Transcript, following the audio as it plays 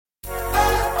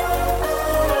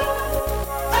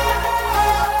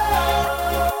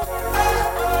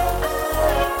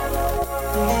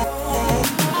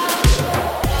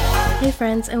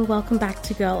friends, and welcome back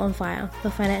to Girl on Fire,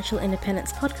 the financial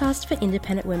independence podcast for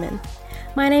independent women.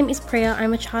 My name is Priya.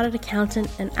 I'm a chartered accountant,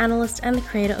 an analyst, and the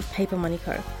creator of Paper Money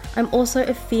Co. I'm also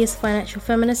a fierce financial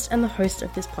feminist and the host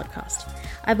of this podcast.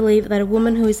 I believe that a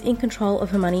woman who is in control of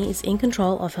her money is in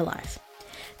control of her life.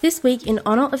 This week, in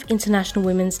honor of International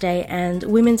Women's Day and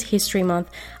Women's History Month,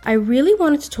 I really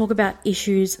wanted to talk about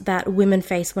issues that women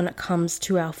face when it comes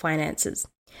to our finances.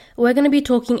 We're going to be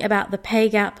talking about the pay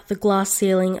gap, the glass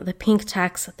ceiling, the pink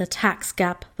tax, the tax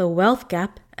gap, the wealth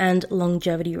gap, and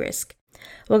longevity risk.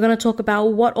 We're going to talk about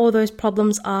what all those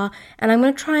problems are, and I'm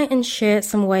going to try and share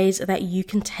some ways that you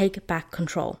can take back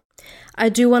control. I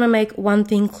do want to make one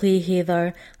thing clear here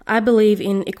though. I believe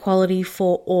in equality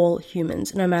for all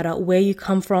humans, no matter where you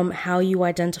come from, how you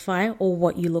identify, or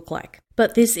what you look like.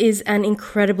 But this is an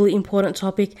incredibly important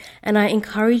topic, and I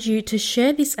encourage you to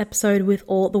share this episode with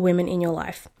all the women in your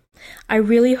life. I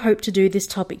really hope to do this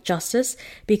topic justice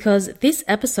because this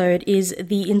episode is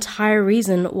the entire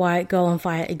reason why Girl on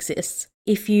Fire exists.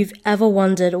 If you've ever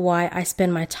wondered why I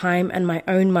spend my time and my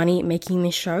own money making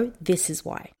this show, this is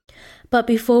why. But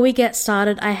before we get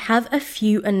started, I have a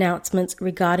few announcements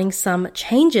regarding some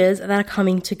changes that are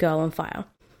coming to Girl on Fire.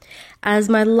 As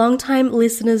my longtime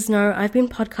listeners know, I've been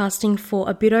podcasting for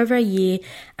a bit over a year,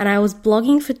 and I was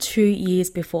blogging for 2 years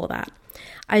before that.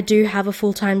 I do have a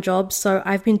full-time job, so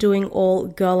I've been doing all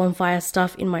Girl on Fire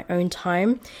stuff in my own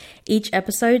time. Each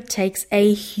episode takes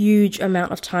a huge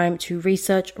amount of time to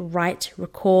research, write,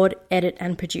 record, edit,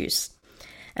 and produce.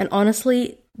 And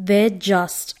honestly, there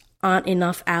just aren't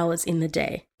enough hours in the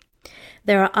day.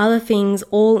 There are other things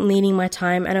all needing my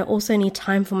time, and I also need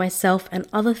time for myself and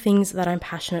other things that I'm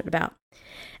passionate about.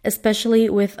 Especially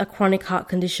with a chronic heart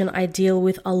condition, I deal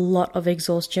with a lot of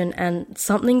exhaustion, and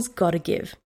something's gotta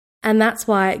give. And that's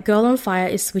why Girl on Fire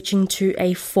is switching to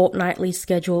a fortnightly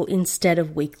schedule instead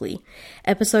of weekly.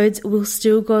 Episodes will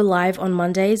still go live on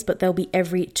Mondays, but they'll be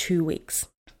every 2 weeks.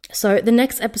 So the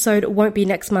next episode won't be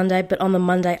next Monday, but on the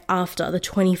Monday after, the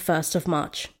 21st of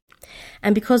March.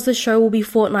 And because the show will be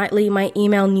fortnightly, my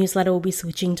email newsletter will be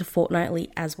switching to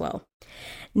fortnightly as well.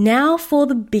 Now for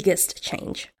the biggest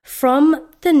change. From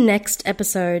the next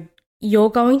episode, you're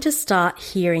going to start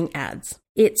hearing ads.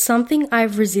 It's something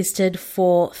I've resisted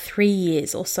for 3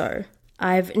 years or so.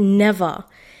 I've never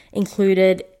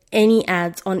included any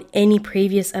ads on any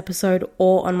previous episode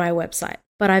or on my website,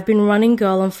 but I've been running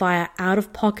Girl on Fire out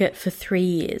of pocket for 3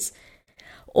 years.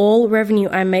 All revenue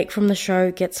I make from the show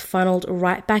gets funneled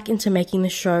right back into making the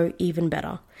show even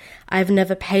better. I've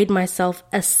never paid myself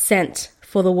a cent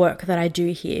for the work that I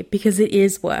do here because it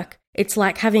is work. It's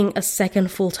like having a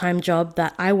second full-time job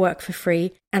that I work for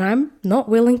free, and I'm not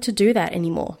willing to do that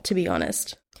anymore, to be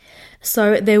honest.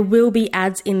 So there will be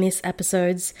ads in these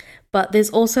episodes, but there's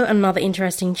also another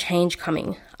interesting change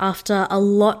coming. After a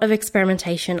lot of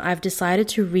experimentation, I've decided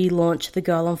to relaunch the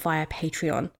Girl on Fire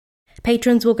Patreon.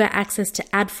 Patrons will get access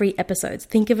to ad-free episodes.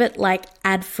 Think of it like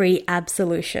ad-free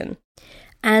absolution.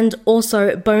 And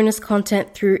also bonus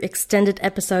content through extended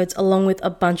episodes along with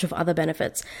a bunch of other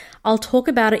benefits. I'll talk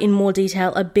about it in more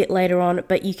detail a bit later on,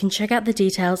 but you can check out the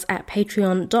details at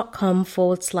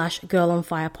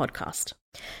patreon.com/girlonfirepodcast.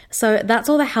 So that's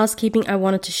all the housekeeping I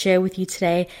wanted to share with you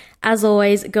today. As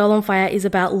always, Girl on Fire is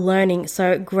about learning,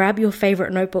 so grab your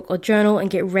favorite notebook or journal and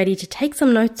get ready to take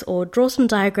some notes or draw some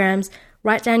diagrams.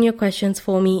 Write down your questions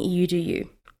for me, you do you.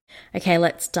 Okay,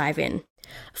 let's dive in.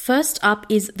 First up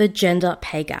is the gender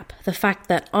pay gap, the fact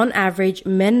that on average,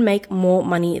 men make more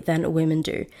money than women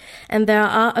do. And there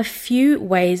are a few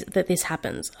ways that this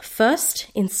happens. First,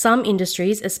 in some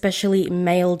industries, especially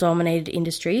male-dominated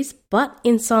industries, but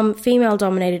in some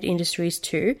female-dominated industries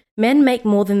too, men make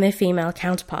more than their female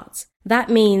counterparts. That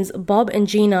means Bob and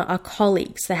Gina are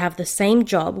colleagues. They have the same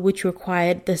job, which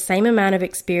required the same amount of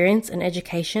experience and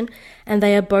education, and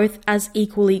they are both as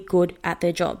equally good at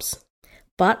their jobs.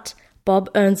 But Bob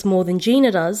earns more than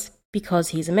Gina does because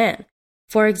he's a man.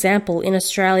 For example, in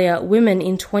Australia, women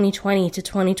in 2020 to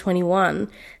 2021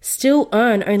 still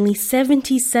earn only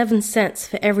 77 cents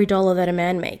for every dollar that a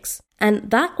man makes. And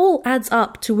that all adds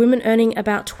up to women earning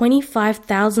about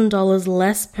 $25,000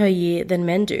 less per year than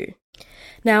men do.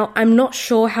 Now, I'm not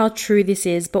sure how true this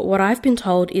is, but what I've been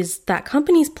told is that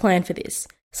companies plan for this.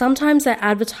 Sometimes they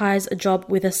advertise a job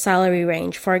with a salary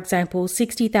range, for example,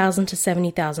 $60,000 to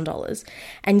 $70,000.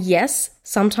 And yes,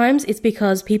 sometimes it's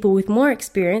because people with more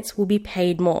experience will be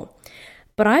paid more.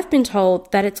 But I've been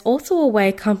told that it's also a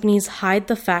way companies hide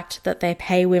the fact that they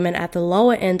pay women at the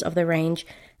lower end of the range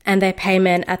and they pay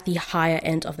men at the higher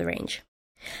end of the range.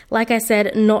 Like I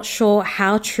said, not sure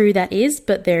how true that is,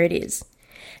 but there it is.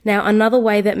 Now, another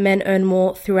way that men earn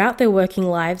more throughout their working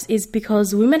lives is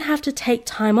because women have to take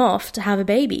time off to have a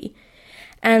baby.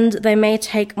 And they may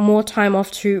take more time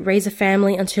off to raise a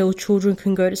family until children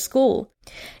can go to school.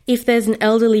 If there's an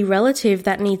elderly relative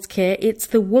that needs care, it's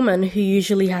the woman who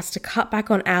usually has to cut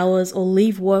back on hours or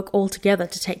leave work altogether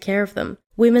to take care of them.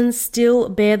 Women still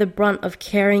bear the brunt of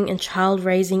caring and child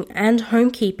raising and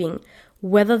homekeeping,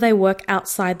 whether they work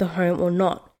outside the home or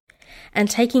not. And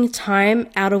taking time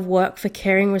out of work for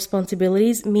caring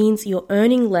responsibilities means you're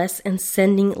earning less and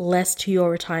sending less to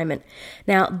your retirement.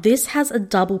 Now, this has a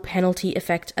double penalty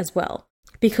effect as well,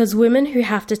 because women who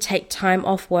have to take time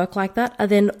off work like that are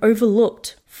then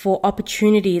overlooked for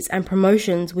opportunities and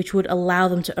promotions which would allow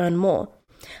them to earn more.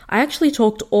 I actually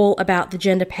talked all about the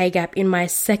gender pay gap in my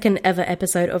second ever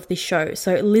episode of this show,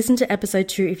 so listen to episode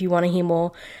 2 if you want to hear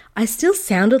more. I still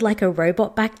sounded like a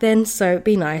robot back then, so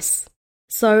be nice.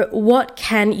 So what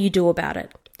can you do about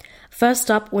it? First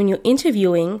up, when you're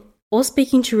interviewing or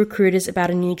speaking to recruiters about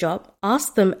a new job,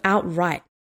 ask them outright.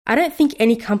 I don't think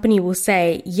any company will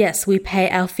say, yes, we pay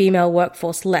our female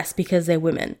workforce less because they're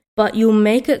women, but you'll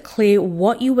make it clear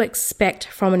what you expect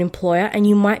from an employer, and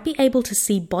you might be able to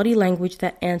see body language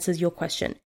that answers your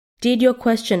question. Did your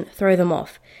question throw them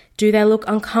off? Do they look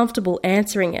uncomfortable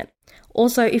answering it?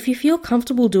 Also, if you feel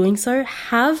comfortable doing so,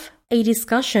 have a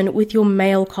discussion with your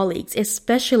male colleagues,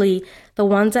 especially the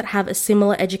ones that have a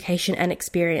similar education and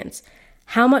experience.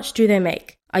 How much do they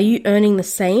make? Are you earning the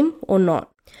same or not?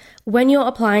 When you're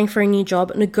applying for a new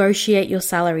job, negotiate your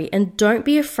salary and don't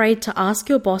be afraid to ask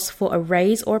your boss for a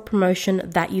raise or a promotion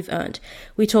that you've earned.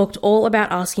 We talked all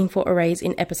about asking for a raise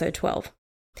in episode 12.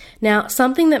 Now,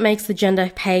 something that makes the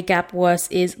gender pay gap worse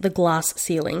is the glass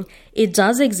ceiling. It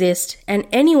does exist, and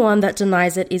anyone that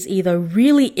denies it is either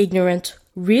really ignorant,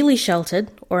 really sheltered,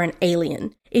 or an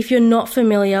alien. If you're not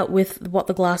familiar with what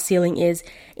the glass ceiling is,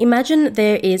 imagine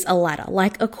there is a ladder,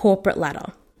 like a corporate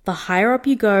ladder. The higher up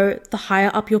you go, the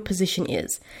higher up your position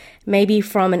is. Maybe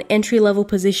from an entry-level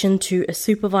position to a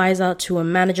supervisor to a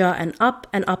manager, and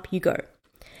up you go.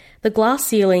 The glass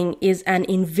ceiling is an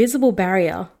invisible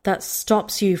barrier that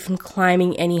stops you from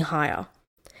climbing any higher.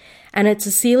 And it's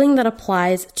a ceiling that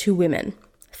applies to women.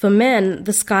 For men,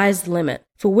 the sky's the limit.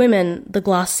 For women, the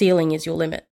glass ceiling is your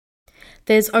limit.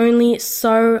 There's only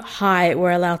so high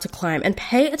we're allowed to climb, and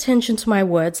pay attention to my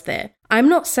words there. I'm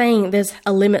not saying there's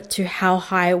a limit to how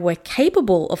high we're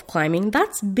capable of climbing.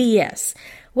 That's BS.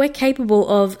 We're capable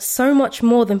of so much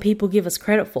more than people give us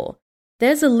credit for.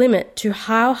 There's a limit to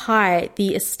how high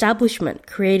the establishment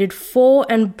created for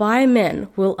and by men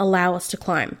will allow us to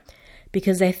climb,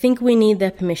 because they think we need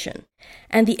their permission.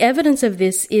 And the evidence of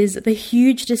this is the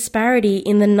huge disparity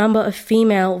in the number of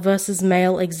female versus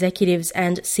male executives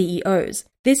and CEOs.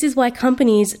 This is why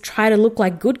companies try to look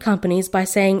like good companies by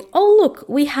saying, oh look,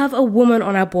 we have a woman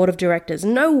on our board of directors.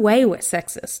 No way we're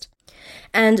sexist.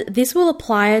 And this will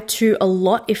apply to a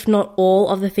lot, if not all,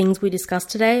 of the things we discussed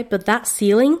today, but that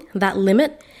ceiling, that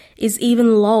limit, is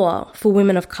even lower for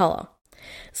women of color.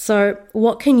 So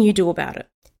what can you do about it?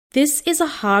 This is a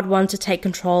hard one to take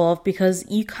control of because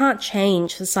you can't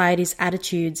change society's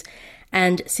attitudes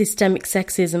and systemic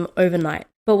sexism overnight.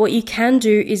 But what you can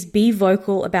do is be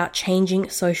vocal about changing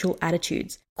social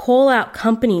attitudes. Call out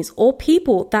companies or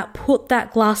people that put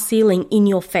that glass ceiling in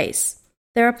your face.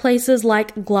 There are places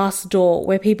like Glassdoor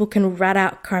where people can rat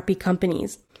out crappy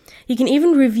companies. You can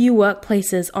even review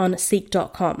workplaces on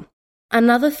Seek.com.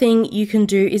 Another thing you can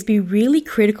do is be really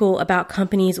critical about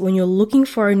companies when you're looking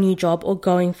for a new job or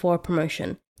going for a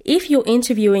promotion. If you're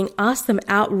interviewing, ask them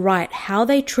outright how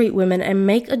they treat women and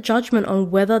make a judgment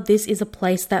on whether this is a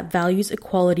place that values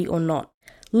equality or not.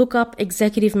 Look up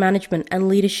executive management and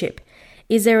leadership.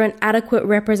 Is there an adequate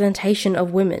representation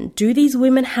of women? Do these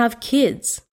women have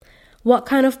kids? What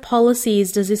kind of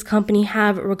policies does this company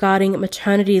have regarding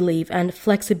maternity leave and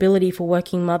flexibility for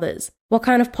working mothers? What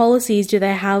kind of policies do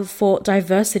they have for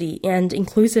diversity and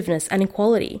inclusiveness and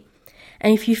equality?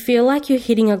 And if you feel like you're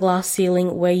hitting a glass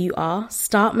ceiling where you are,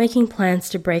 start making plans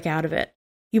to break out of it.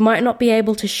 You might not be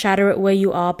able to shatter it where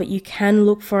you are, but you can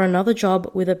look for another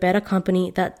job with a better company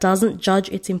that doesn't judge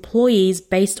its employees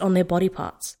based on their body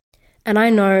parts. And I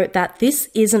know that this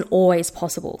isn't always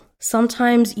possible.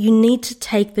 Sometimes you need to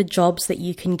take the jobs that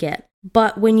you can get.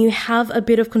 But when you have a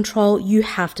bit of control, you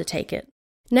have to take it.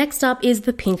 Next up is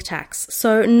the pink tax.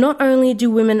 So not only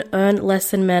do women earn less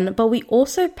than men, but we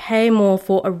also pay more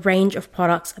for a range of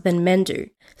products than men do.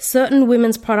 Certain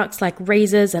women's products like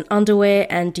razors and underwear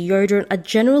and deodorant are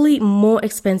generally more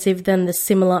expensive than the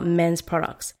similar men's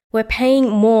products. We're paying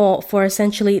more for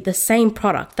essentially the same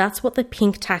product. That's what the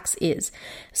pink tax is.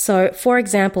 So, for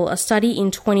example, a study in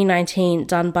 2019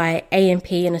 done by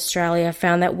AMP in Australia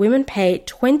found that women pay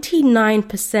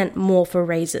 29% more for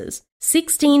razors,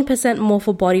 16% more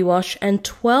for body wash, and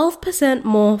 12%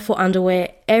 more for underwear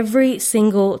every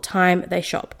single time they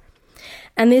shop.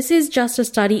 And this is just a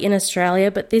study in Australia,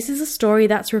 but this is a story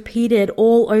that's repeated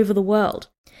all over the world.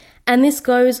 And this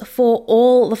goes for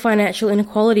all the financial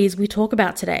inequalities we talk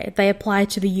about today. They apply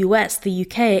to the US, the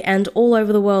UK, and all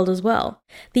over the world as well.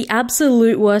 The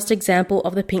absolute worst example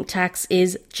of the pink tax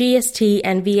is GST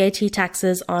and VAT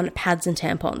taxes on pads and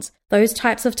tampons. Those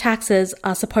types of taxes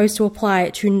are supposed to apply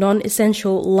to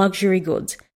non-essential luxury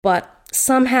goods, but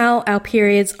somehow our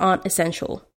periods aren't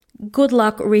essential. Good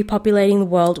luck repopulating the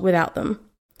world without them.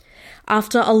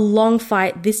 After a long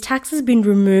fight, this tax has been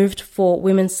removed for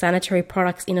women's sanitary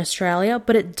products in Australia,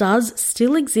 but it does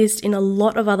still exist in a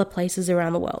lot of other places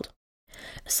around the world.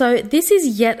 So this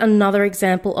is yet another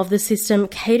example of the system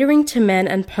catering to men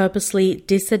and purposely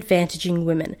disadvantaging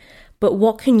women. But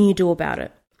what can you do about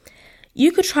it?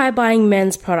 You could try buying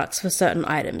men's products for certain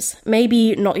items.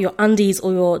 Maybe not your undies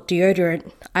or your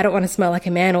deodorant. I don't want to smell like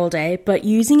a man all day, but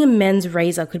using a men's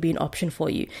razor could be an option for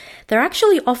you. They're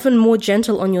actually often more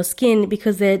gentle on your skin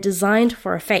because they're designed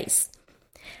for a face.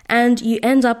 And you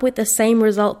end up with the same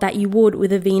result that you would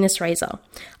with a Venus razor.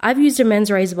 I've used a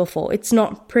men's razor before. It's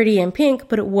not pretty and pink,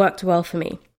 but it worked well for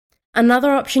me.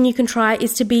 Another option you can try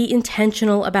is to be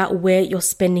intentional about where you're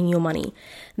spending your money.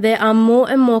 There are more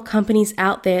and more companies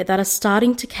out there that are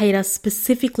starting to cater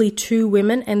specifically to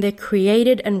women, and they're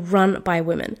created and run by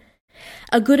women.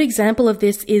 A good example of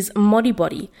this is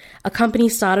Modibody, a company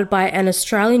started by an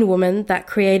Australian woman that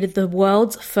created the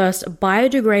world's first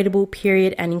biodegradable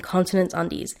period and incontinence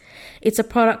undies. It's a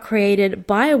product created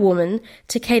by a woman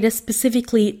to cater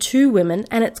specifically to women,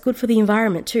 and it's good for the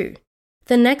environment too.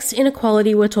 The next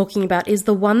inequality we're talking about is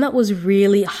the one that was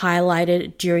really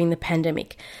highlighted during the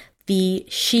pandemic, the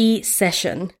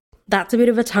she-cession. That's a bit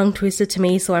of a tongue twister to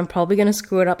me, so I'm probably going to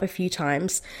screw it up a few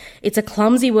times. It's a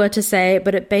clumsy word to say,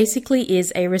 but it basically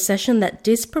is a recession that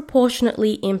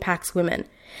disproportionately impacts women.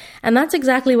 And that's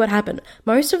exactly what happened.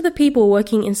 Most of the people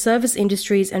working in service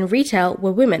industries and retail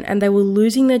were women, and they were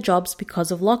losing their jobs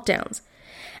because of lockdowns.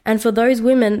 And for those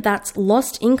women, that's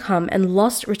lost income and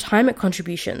lost retirement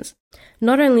contributions.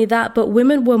 Not only that, but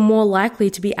women were more likely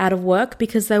to be out of work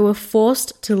because they were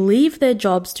forced to leave their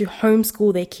jobs to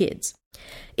homeschool their kids.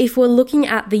 If we're looking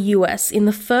at the US, in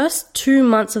the first 2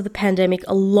 months of the pandemic,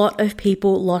 a lot of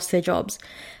people lost their jobs.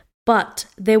 But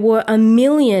there were 1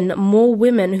 million more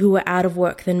women who were out of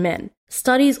work than men.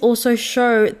 Studies also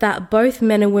show that both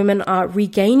men and women are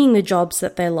regaining the jobs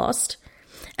that they lost.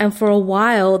 And for a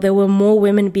while, there were more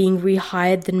women being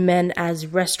rehired than men as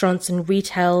restaurants and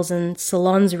retails and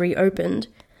salons reopened.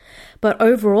 But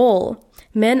overall,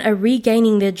 men are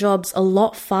regaining their jobs a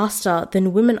lot faster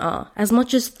than women are, as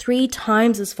much as 3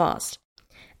 times as fast.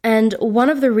 And one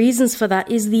of the reasons for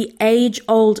that is the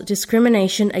age-old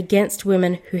discrimination against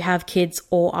women who have kids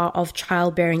or are of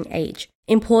childbearing age.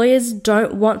 Employers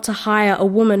don't want to hire a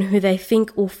woman who they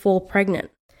think will fall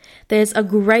pregnant. There's a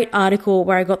great article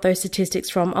where I got those statistics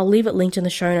from. I'll leave it linked in the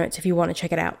show notes if you want to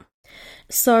check it out.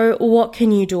 So what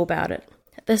can you do about it?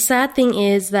 The sad thing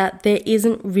is that there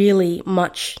isn't really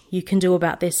much you can do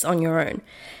about this on your own.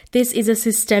 This is a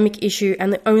systemic issue,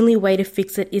 and the only way to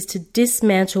fix it is to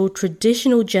dismantle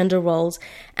traditional gender roles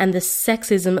and the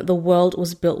sexism the world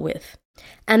was built with.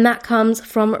 And that comes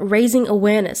from raising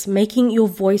awareness, making your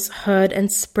voice heard, and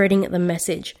spreading the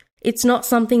message. It's not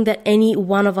something that any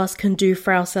one of us can do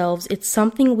for ourselves. It's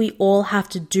something we all have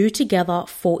to do together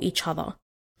for each other.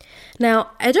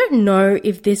 Now, I don't know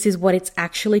if this is what it's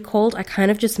actually called. I kind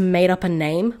of just made up a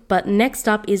name, but next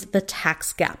up is the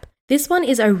tax gap. This one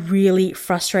is a really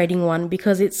frustrating one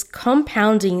because it's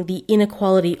compounding the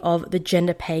inequality of the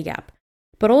gender pay gap,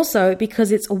 but also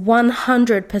because it's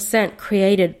 100%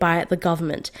 created by the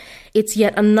government. It's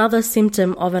yet another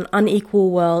symptom of an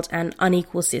unequal world and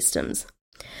unequal systems.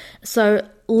 So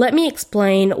let me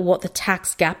explain what the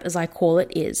tax gap, as I call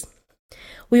it, is.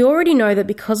 We already know that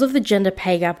because of the gender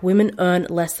pay gap, women earn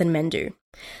less than men do.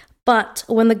 But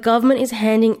when the government is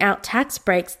handing out tax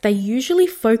breaks, they usually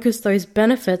focus those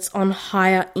benefits on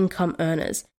higher income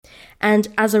earners. And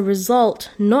as a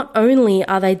result, not only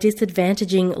are they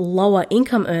disadvantaging lower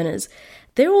income earners,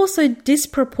 they're also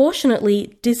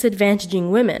disproportionately disadvantaging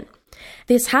women.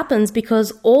 This happens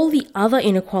because all the other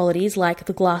inequalities, like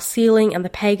the glass ceiling and the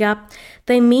pay gap,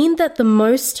 they mean that the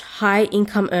most high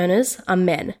income earners are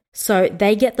men. So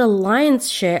they get the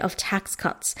lion's share of tax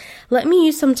cuts. Let me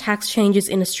use some tax changes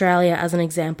in Australia as an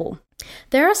example.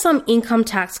 There are some income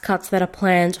tax cuts that are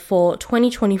planned for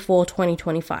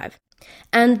 2024-2025.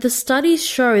 And the studies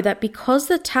show that because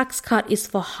the tax cut is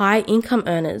for high income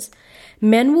earners,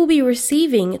 men will be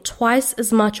receiving twice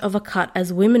as much of a cut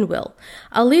as women will.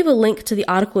 I'll leave a link to the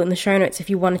article in the show notes if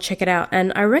you want to check it out.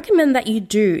 And I recommend that you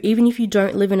do, even if you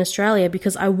don't live in Australia,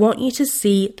 because I want you to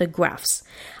see the graphs.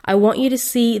 I want you to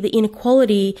see the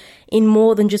inequality in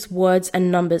more than just words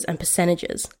and numbers and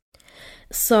percentages.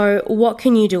 So what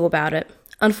can you do about it?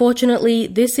 Unfortunately,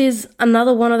 this is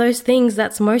another one of those things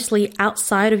that's mostly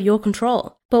outside of your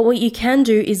control. But what you can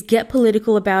do is get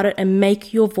political about it and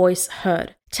make your voice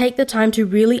heard. Take the time to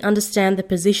really understand the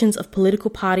positions of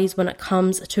political parties when it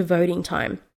comes to voting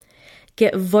time.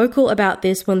 Get vocal about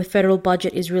this when the federal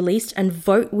budget is released and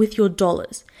vote with your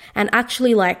dollars. And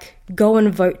actually, go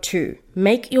and vote too.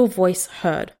 Make your voice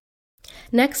heard.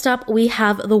 Next up, we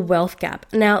have the wealth gap.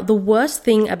 Now, the worst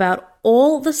thing about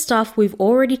all the stuff we've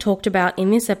already talked about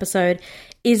in this episode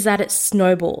is that it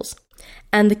snowballs.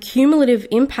 And the cumulative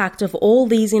impact of all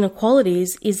these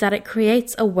inequalities is that it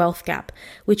creates a wealth gap,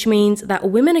 which means that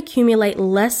women accumulate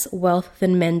less wealth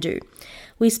than men do.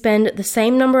 We spend the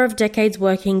same number of decades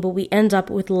working, but we end up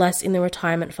with less in the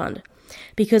retirement fund.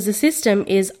 Because the system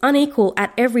is unequal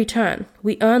at every turn.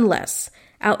 We earn less.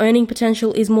 Our earning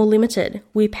potential is more limited.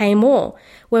 We pay more.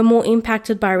 We're more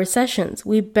impacted by recessions.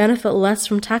 We benefit less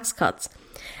from tax cuts.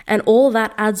 And all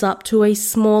that adds up to a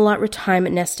smaller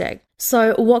retirement nest egg.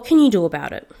 So what can you do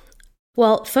about it?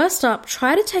 Well, first up,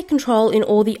 try to take control in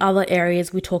all the other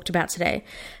areas we talked about today.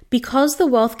 Because the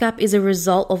wealth gap is a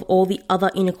result of all the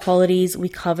other inequalities we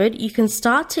covered, you can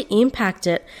start to impact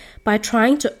it by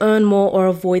trying to earn more or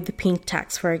avoid the pink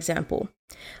tax, for example.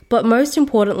 But most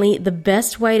importantly, the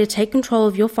best way to take control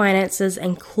of your finances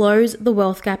and close the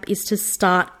wealth gap is to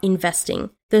start investing.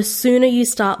 The sooner you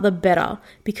start, the better,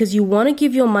 because you want to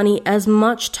give your money as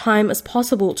much time as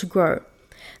possible to grow.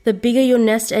 The bigger your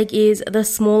nest egg is, the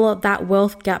smaller that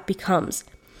wealth gap becomes.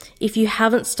 If you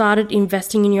haven't started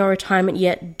investing in your retirement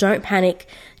yet, don't panic.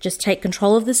 Just take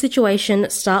control of the situation,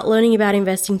 start learning about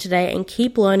investing today, and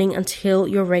keep learning until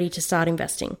you're ready to start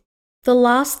investing. The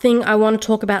last thing I want to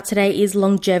talk about today is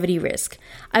longevity risk.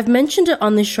 I've mentioned it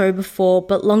on this show before,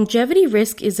 but longevity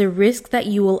risk is a risk that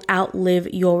you will outlive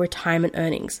your retirement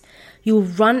earnings. You'll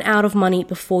run out of money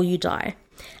before you die.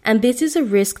 And this is a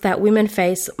risk that women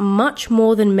face much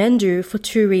more than men do for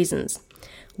two reasons.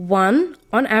 One,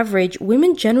 on average,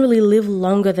 women generally live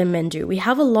longer than men do. We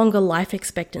have a longer life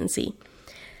expectancy.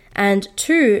 And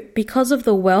two, because of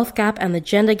the wealth gap and the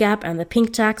gender gap and the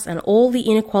pink tax and all the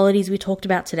inequalities we talked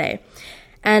about today.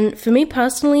 And for me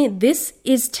personally, this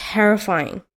is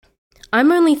terrifying.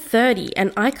 I'm only 30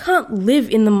 and I can't live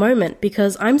in the moment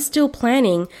because I'm still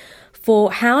planning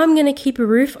for how I'm going to keep a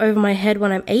roof over my head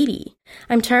when I'm 80.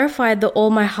 I'm terrified that all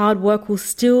my hard work will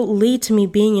still lead to me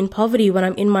being in poverty when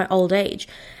I'm in my old age.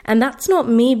 And that's not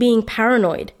me being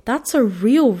paranoid. That's a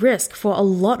real risk for a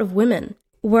lot of women.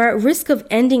 We're at risk of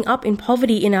ending up in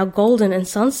poverty in our golden and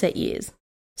sunset years.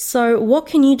 So what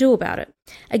can you do about it?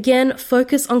 Again,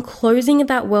 focus on closing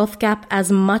that wealth gap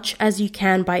as much as you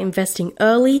can by investing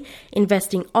early,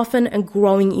 investing often, and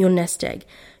growing your nest egg.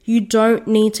 You don't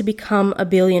need to become a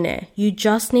billionaire. You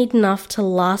just need enough to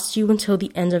last you until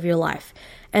the end of your life.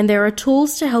 And there are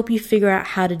tools to help you figure out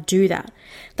how to do that.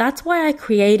 That's why I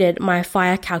created my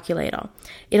FIRE calculator.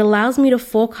 It allows me to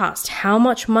forecast how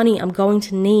much money I'm going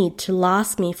to need to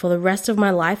last me for the rest of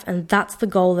my life, and that's the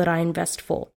goal that I invest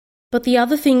for. But the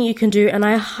other thing you can do, and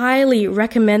I highly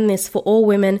recommend this for all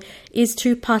women, is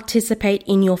to participate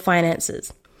in your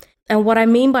finances. And what I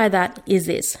mean by that is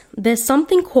this. There's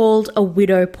something called a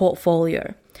widow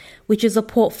portfolio, which is a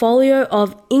portfolio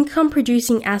of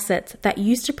income-producing assets that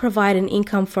used to provide an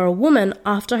income for a woman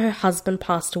after her husband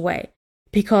passed away.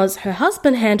 Because her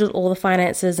husband handled all the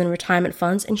finances and retirement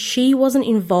funds and she wasn't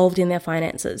involved in their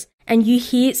finances. And you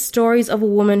hear stories of a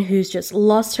woman who's just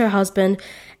lost her husband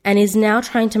and is now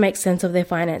trying to make sense of their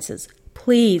finances.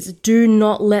 Please do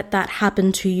not let that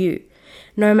happen to you.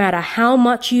 No matter how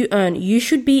much you earn, you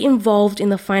should be involved in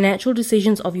the financial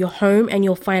decisions of your home and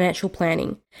your financial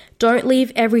planning. Don't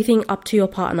leave everything up to your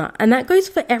partner, and that goes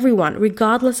for everyone,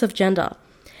 regardless of gender.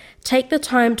 Take the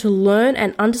time to learn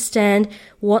and understand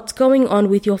what's going on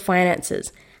with your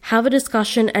finances. Have a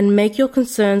discussion and make your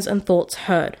concerns and thoughts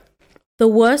heard. The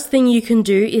worst thing you can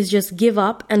do is just give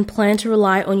up and plan to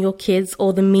rely on your kids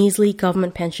or the measly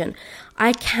government pension.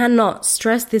 I cannot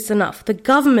stress this enough. The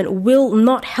government will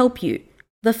not help you.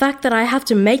 The fact that I have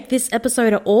to make this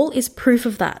episode at all is proof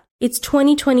of that. It's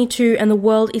 2022 and the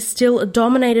world is still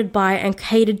dominated by and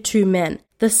catered to men.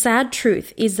 The sad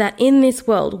truth is that in this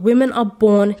world, women are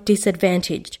born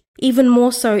disadvantaged. Even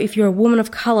more so if you're a woman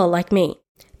of color like me.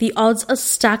 The odds are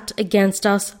stacked against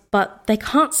us, but they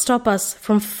can't stop us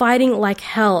from fighting like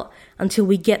hell until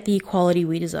we get the equality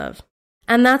we deserve.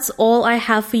 And that's all I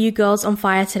have for you girls on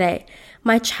fire today.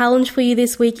 My challenge for you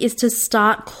this week is to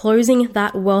start closing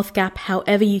that wealth gap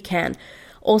however you can.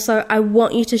 Also, I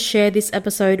want you to share this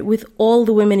episode with all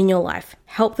the women in your life.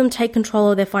 Help them take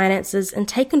control of their finances and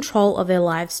take control of their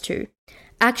lives too.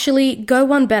 Actually, go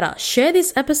one better. Share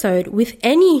this episode with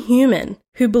any human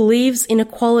who believes in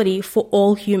equality for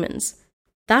all humans.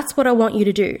 That's what I want you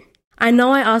to do. I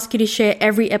know I ask you to share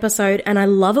every episode and I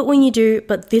love it when you do,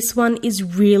 but this one is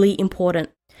really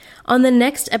important. On the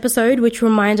next episode, which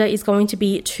reminder is going to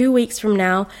be 2 weeks from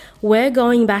now, we're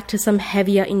going back to some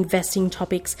heavier investing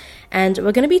topics and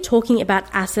we're going to be talking about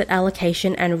asset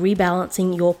allocation and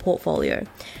rebalancing your portfolio.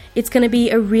 It's going to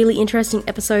be a really interesting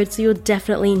episode, so you're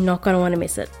definitely not going to want to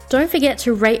miss it. Don't forget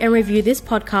to rate and review this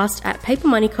podcast at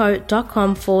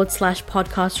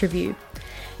papermoneyco.com/podcast review.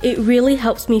 It really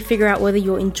helps me figure out whether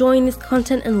you're enjoying this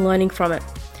content and learning from it.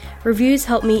 Reviews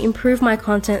help me improve my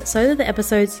content so that the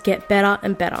episodes get better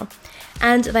and better.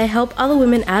 And they help other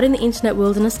women out in the internet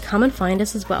wilderness come and find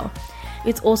us as well.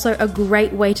 It's also a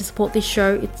great way to support this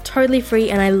show. It's totally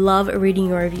free and I love reading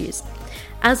your reviews.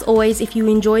 As always, if you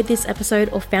enjoyed this episode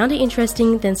or found it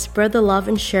interesting, then spread the love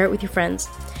and share it with your friends.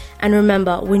 And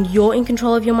remember, when you're in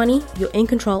control of your money, you're in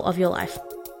control of your life.